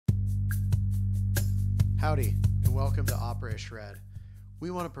Howdy, and welcome to Après-Shred.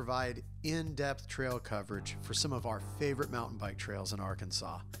 We want to provide in-depth trail coverage for some of our favorite mountain bike trails in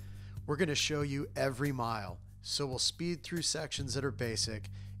Arkansas. We're going to show you every mile, so we'll speed through sections that are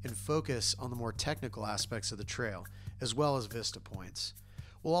basic and focus on the more technical aspects of the trail, as well as vista points.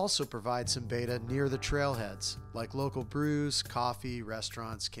 We'll also provide some beta near the trailheads, like local brews, coffee,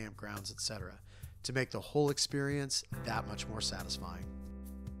 restaurants, campgrounds, etc., to make the whole experience that much more satisfying.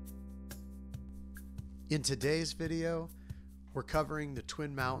 In today's video, we're covering the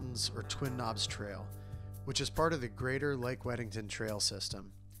Twin Mountains or Twin Knobs Trail, which is part of the greater Lake Wedington trail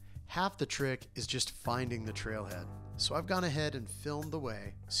system. Half the trick is just finding the trailhead, so I've gone ahead and filmed the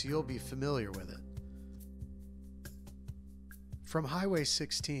way so you'll be familiar with it. From Highway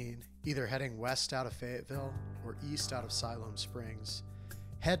 16, either heading west out of Fayetteville or east out of Siloam Springs,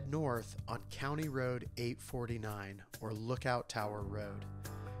 head north on County Road 849 or Lookout Tower Road.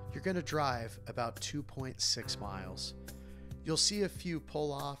 You're going to drive about 2.6 miles. You'll see a few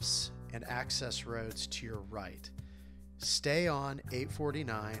pull-offs and access roads to your right. Stay on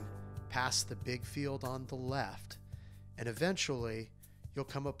 849, past the big field on the left, and eventually you'll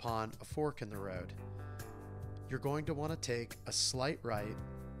come upon a fork in the road. You're going to want to take a slight right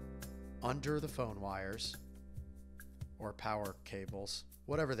under the phone wires or power cables,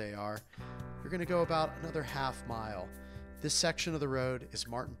 whatever they are. You're going to go about another half mile. This section of the road is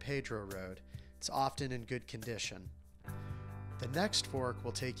Martin Pedro Road. It's often in good condition. The next fork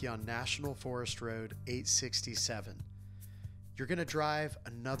will take you on National Forest Road 867. You're going to drive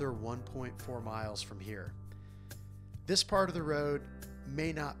another 1.4 miles from here. This part of the road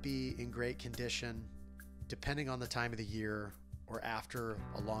may not be in great condition depending on the time of the year or after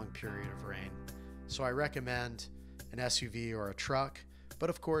a long period of rain. So I recommend an SUV or a truck,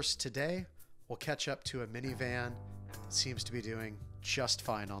 but of course today we'll catch up to a minivan that seems to be doing just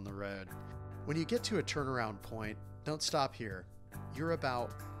fine on the road. When you get to a turnaround point, don't stop here. You're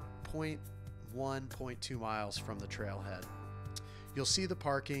about 0.1, 0.2 miles from the trailhead. You'll see the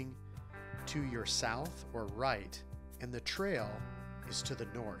parking to your south or right, and the trail is to the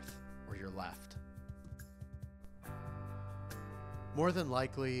north or your left. More than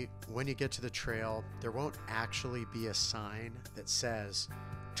likely, when you get to the trail, there won't actually be a sign that says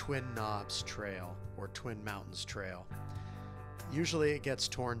Twin Knobs Trail or Twin Mountains Trail. Usually it gets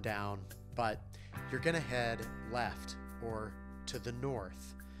torn down, but you're going to head left or to the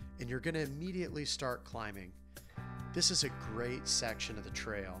north, and you're going to immediately start climbing. This is a great section of the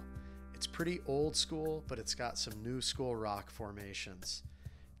trail. It's pretty old school, but it's got some new school rock formations.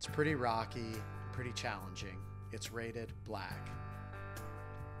 It's pretty rocky, pretty challenging. It's rated black.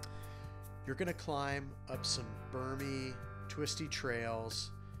 You're going to climb up some bermy, twisty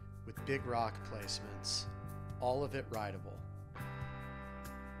trails with big rock placements, all of it rideable.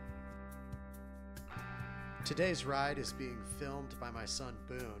 Today's ride is being filmed by my son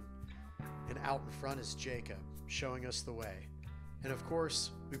Boone, and out in front is Jacob, showing us the way. And of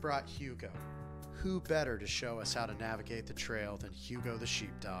course, we brought Hugo. Who better to show us how to navigate the trail than Hugo the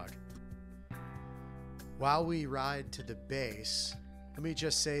sheepdog? While we ride to the base, let me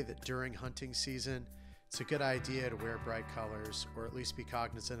just say that during hunting season, it's a good idea to wear bright colors, or at least be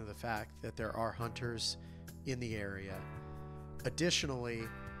cognizant of the fact that there are hunters in the area. Additionally,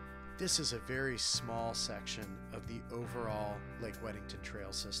 this is a very small section of the overall Lake Wedington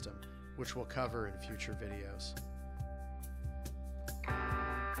trail system, which we'll cover in future videos.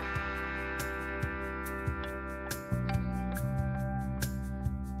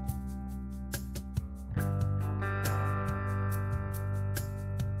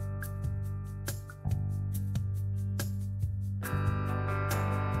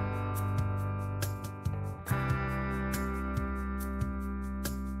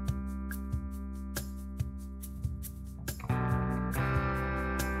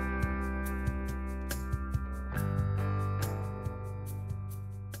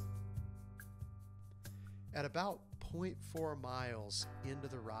 At about 0.4 miles into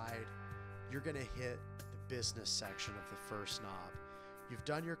the ride, you're going to hit the business section of the first knob. You've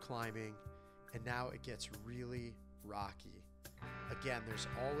done your climbing, and now it gets really rocky. Again, there's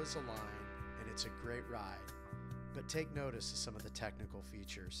always a line, and it's a great ride, but take notice of some of the technical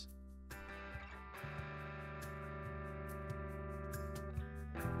features.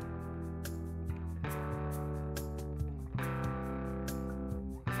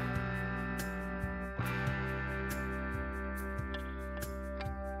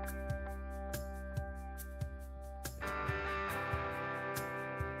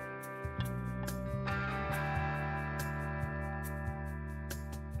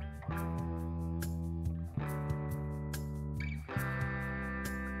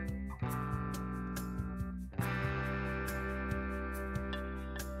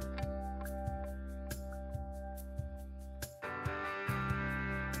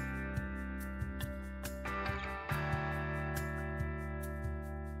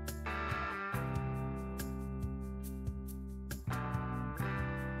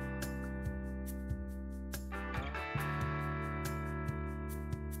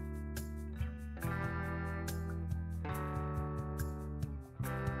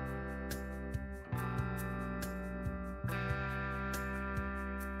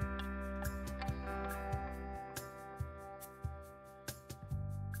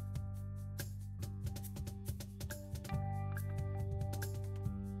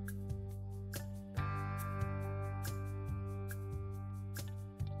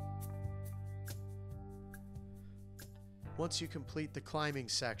 Once you complete the climbing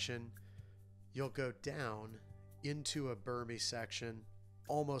section, you'll go down into a bermy section,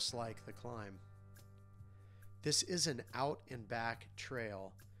 almost like the climb. This is an out and back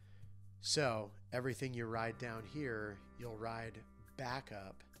trail, so everything you ride down here, you'll ride back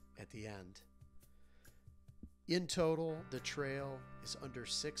up at the end. In total, the trail is under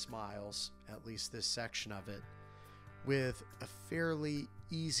 6 miles, at least this section of it, with a fairly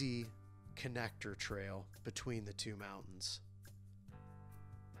easy connector trail between the two mountains.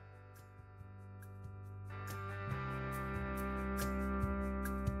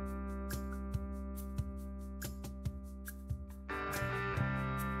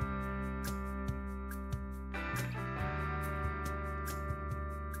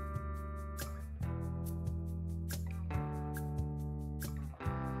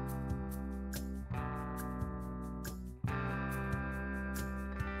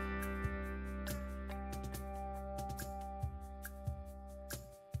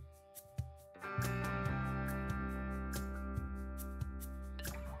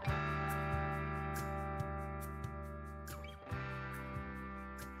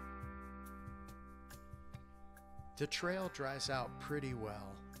 The trail dries out pretty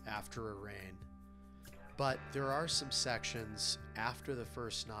well after a rain, but there are some sections after the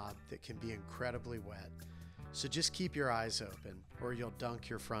first knob that can be incredibly wet, so just keep your eyes open or you'll dunk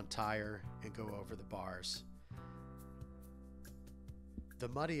your front tire and go over the bars. The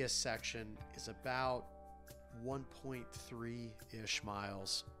muddiest section is about 1.3-ish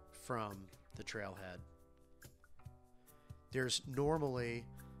miles from the trailhead. There's normally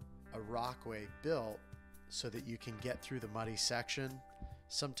a rockway built so that you can get through the muddy section.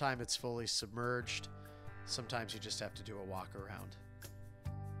 Sometimes it's fully submerged, sometimes you just have to do a walk around.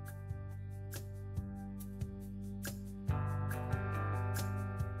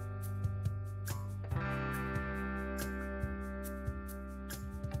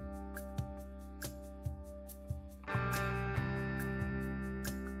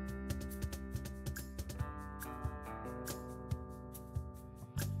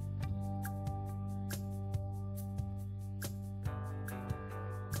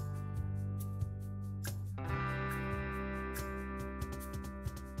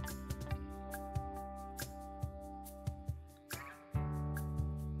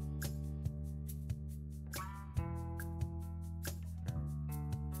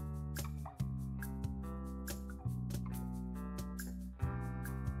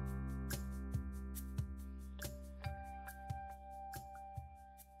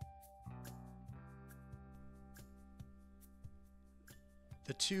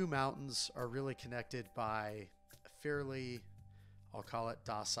 The two mountains are really connected by a fairly, I'll call it,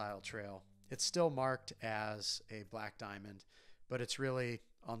 docile trail. It's still marked as a black diamond, but it's really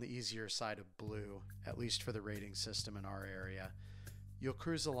on the easier side of blue, at least for the rating system in our area. You'll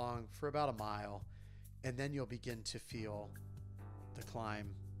cruise along for about a mile, and then you'll begin to feel the climb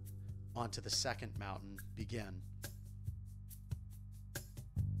onto the second mountain begin.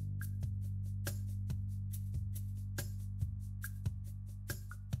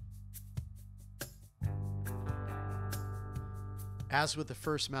 As with the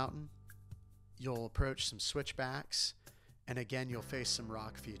first mountain, you'll approach some switchbacks, and again you'll face some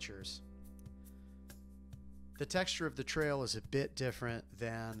rock features. The texture of the trail is a bit different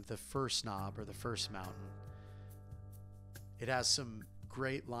than the first knob or the first mountain. It has some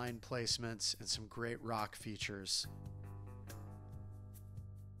great line placements and some great rock features.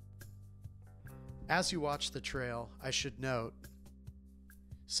 As you watch the trail, I should note,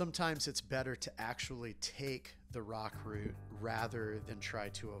 sometimes it's better to actually take the rock route rather than try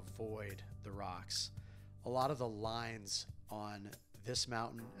to avoid the rocks. A lot of the lines on this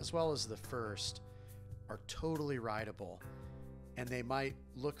mountain, as well as the first, are totally rideable, and they might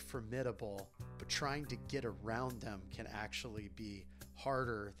look formidable, but trying to get around them can actually be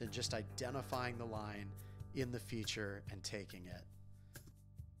harder than just identifying the line in the feature and taking it.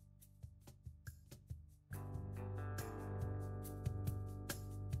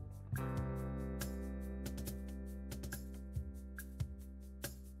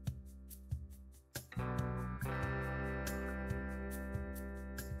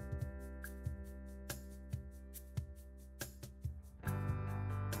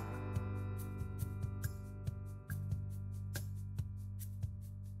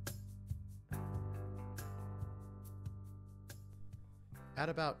 At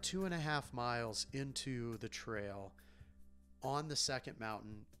about 2.5 miles into the trail, on the second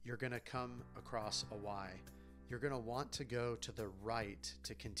mountain, you're going to come across a Y. You're going to want to go to the right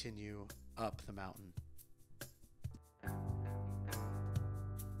to continue up the mountain.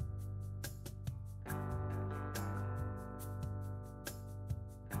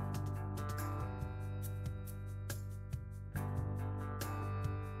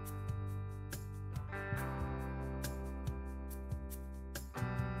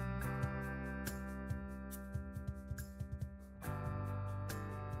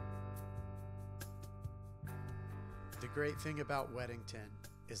 great thing about Wedington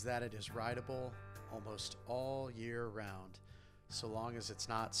is that it is rideable almost all year round, so long as it's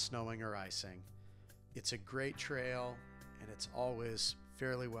not snowing or icing. It's a great trail and it's always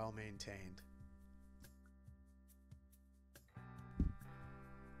fairly well maintained.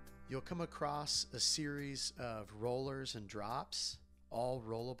 You'll come across a series of rollers and drops, all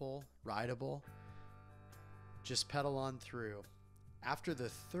rollable, rideable. Just pedal on through. After the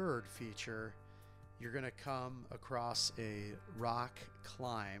third feature, you're going to come across a rock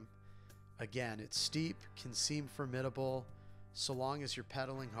climb. Again, it's steep, can seem formidable. So long as you're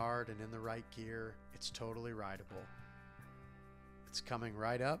pedaling hard and in the right gear, it's totally rideable. It's coming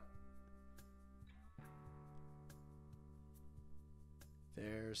right up.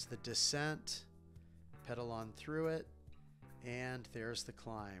 There's the descent. Pedal on through it. And there's the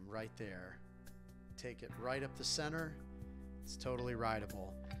climb right there. Take it right up the center. It's totally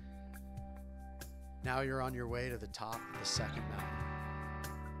rideable. Now you're on your way to the top of the second mountain.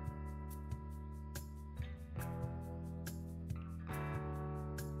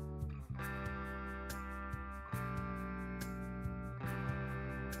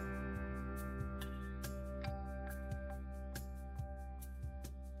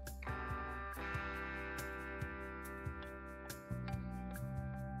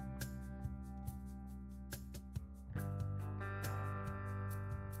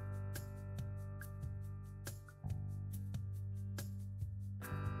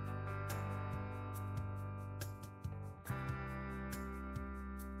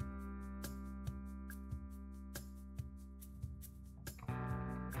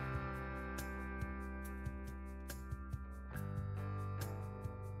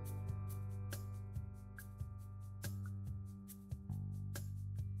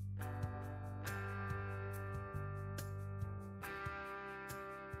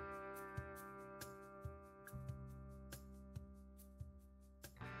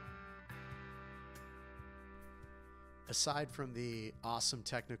 Aside from the awesome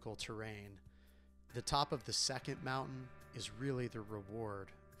technical terrain, the top of the second mountain is really the reward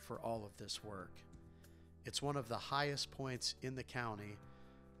for all of this work. It's one of the highest points in the county,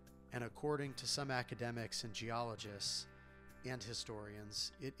 and according to some academics and geologists and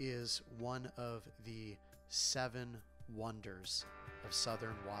historians, it is one of the 7 wonders of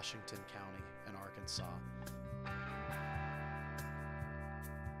southern Washington County in Arkansas.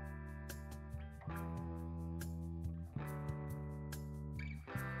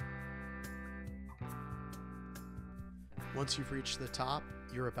 Once you've reached the top,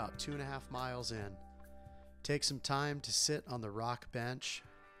 you're about 2.5 miles in. Take some time to sit on the rock bench,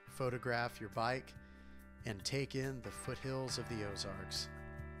 photograph your bike, and take in the foothills of the Ozarks.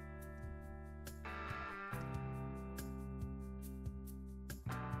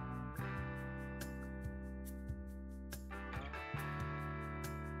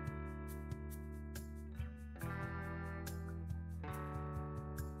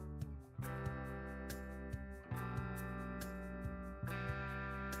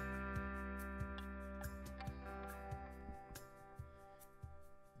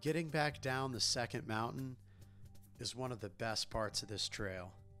 Getting back down the second mountain is one of the best parts of this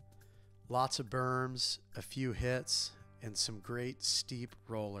trail. Lots of berms, a few hits, and some great steep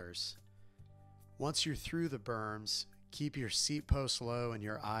rollers. Once you're through the berms, keep your seat post low and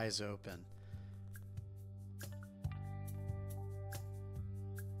your eyes open.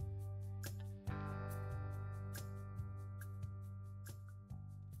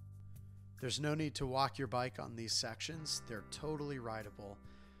 There's no need to walk your bike on these sections. They're totally rideable.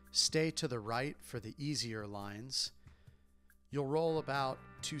 Stay to the right for the easier lines. You'll roll about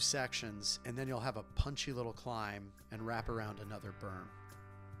 2 sections and then you'll have a punchy little climb and wrap around another berm.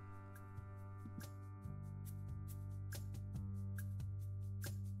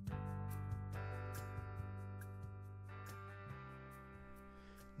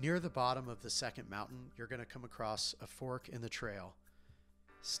 Near the bottom of the second mountain, you're going to come across a fork in the trail.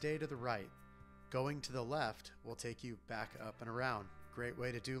 Stay to the right. Going to the left will take you back up and around. Great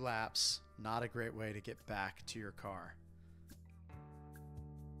way to do laps, not a great way to get back to your car.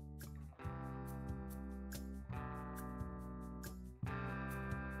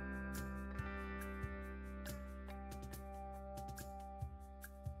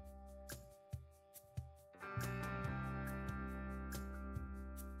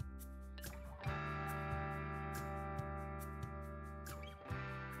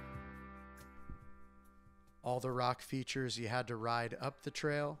 All the rock features you had to ride up the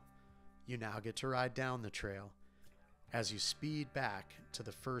trail, you now get to ride down the trail as you speed back to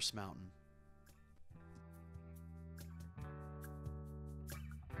the first mountain.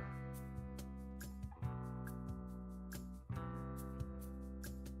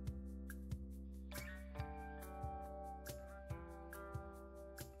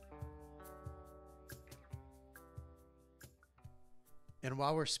 And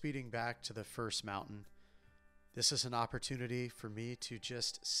while we're speeding back to the first mountain, this is an opportunity for me to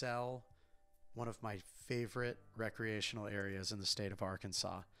just sell one of my favorite recreational areas in the state of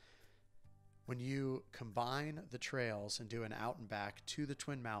Arkansas. When you combine the trails and do an out and back to the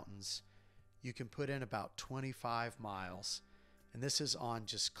Twin Mountains, you can put in about 25 miles. And this is on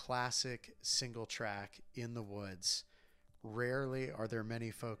just classic single track in the woods. Rarely are there many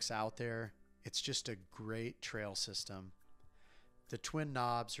folks out there. It's just a great trail system. The Twin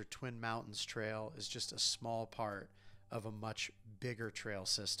Knobs or Twin Mountains Trail is just a small part of a much bigger trail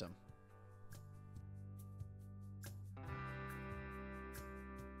system.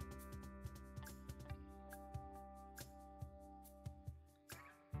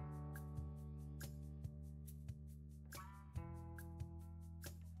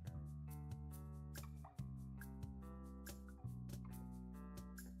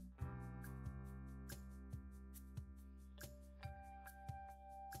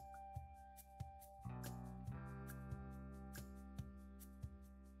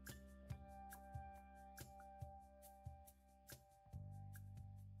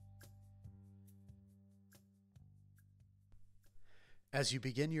 As you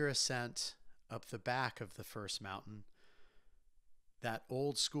begin your ascent up the back of the first mountain, that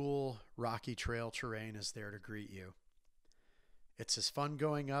old school rocky trail terrain is there to greet you. It's as fun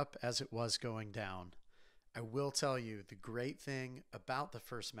going up as it was going down. I will tell you, the great thing about the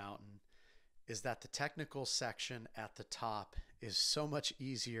first mountain is that the technical section at the top is so much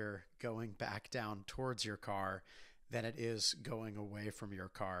easier going back down towards your car than it is going away from your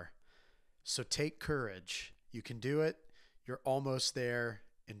car. So take courage. You can do it. You're almost there.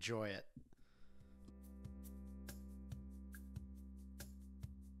 Enjoy it.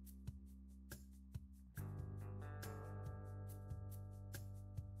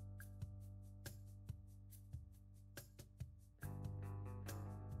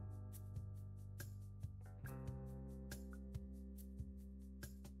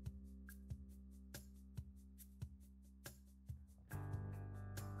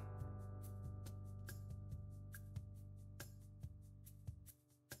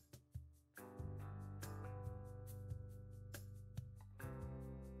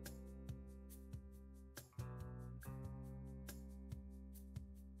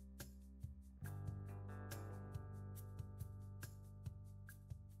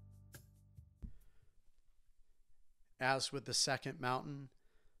 As with the second mountain,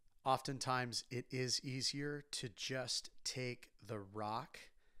 oftentimes it is easier to just take the rock,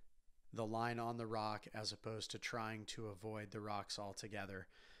 the line on the rock, as opposed to trying to avoid the rocks altogether.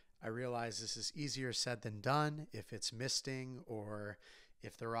 I realize this is easier said than done if it's misting or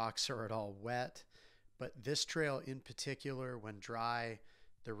if the rocks are at all wet, but this trail in particular, when dry,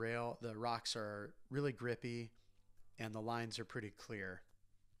 the rocks are really grippy and the lines are pretty clear.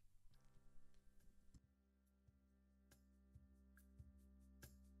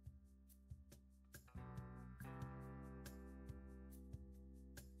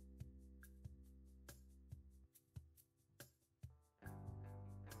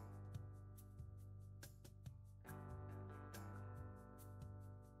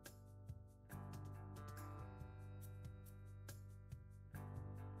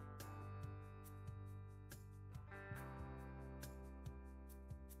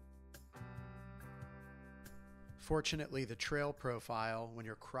 Fortunately, the trail profile when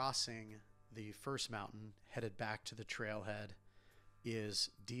you're crossing the first mountain headed back to the trailhead is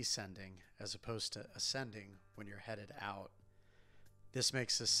descending as opposed to ascending when you're headed out. This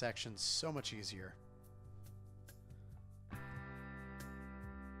makes this section so much easier.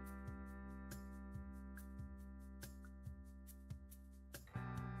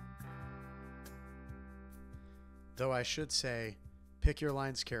 Though I should say, pick your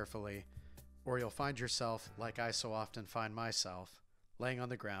lines carefully, or you'll find yourself, like I so often find myself, laying on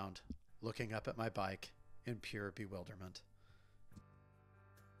the ground, looking up at my bike in pure bewilderment.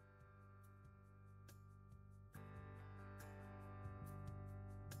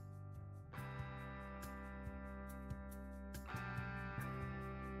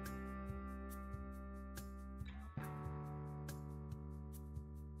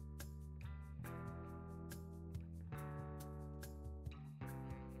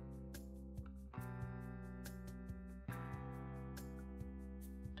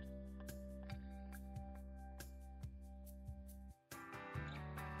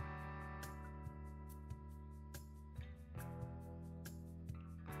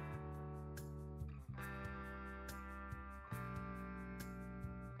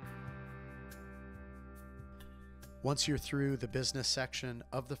 Once you're through the business section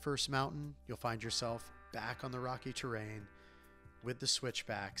of the first mountain, you'll find yourself back on the rocky terrain with the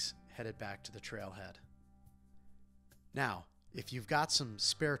switchbacks headed back to the trailhead. Now, if you've got some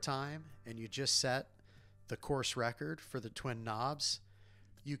spare time and you just set the course record for the Twin Knobs,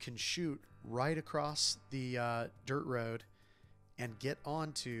 you can shoot right across the dirt road and get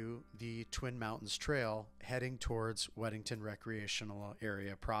onto the Twin Mountains Trail heading towards Wedington Recreational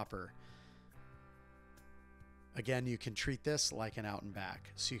Area proper. Again, you can treat this like an out and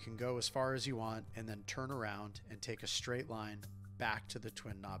back. So you can go as far as you want and then turn around and take a straight line back to the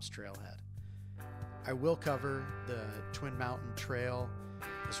Twin Knobs Trailhead. I will cover the Twin Mountain Trail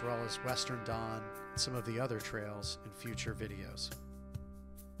as well as Western Dawn and some of the other trails in future videos.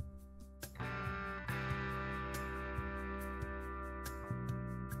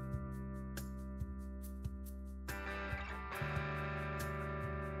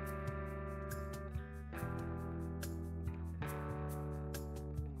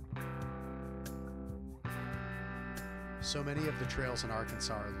 So many of the trails in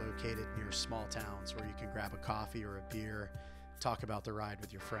Arkansas are located near small towns where you can grab a coffee or a beer, talk about the ride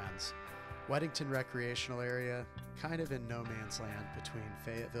with your friends. Wedington Recreational Area, kind of in no man's land between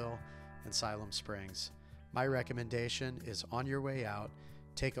Fayetteville and Siloam Springs. My recommendation is on your way out,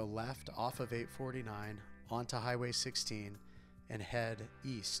 take a left off of 849 onto Highway 16 and head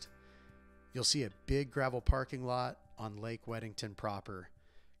east. You'll see a big gravel parking lot on Lake Wedington proper.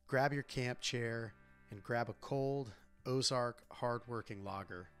 Grab your camp chair and grab a cold Ozark hard-working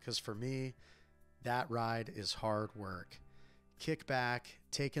lager, because for me, that ride is hard work. Kick back,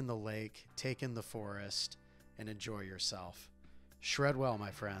 take in the lake, take in the forest, and enjoy yourself. Shred well, my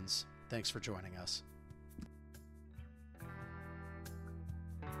friends. Thanks for joining us.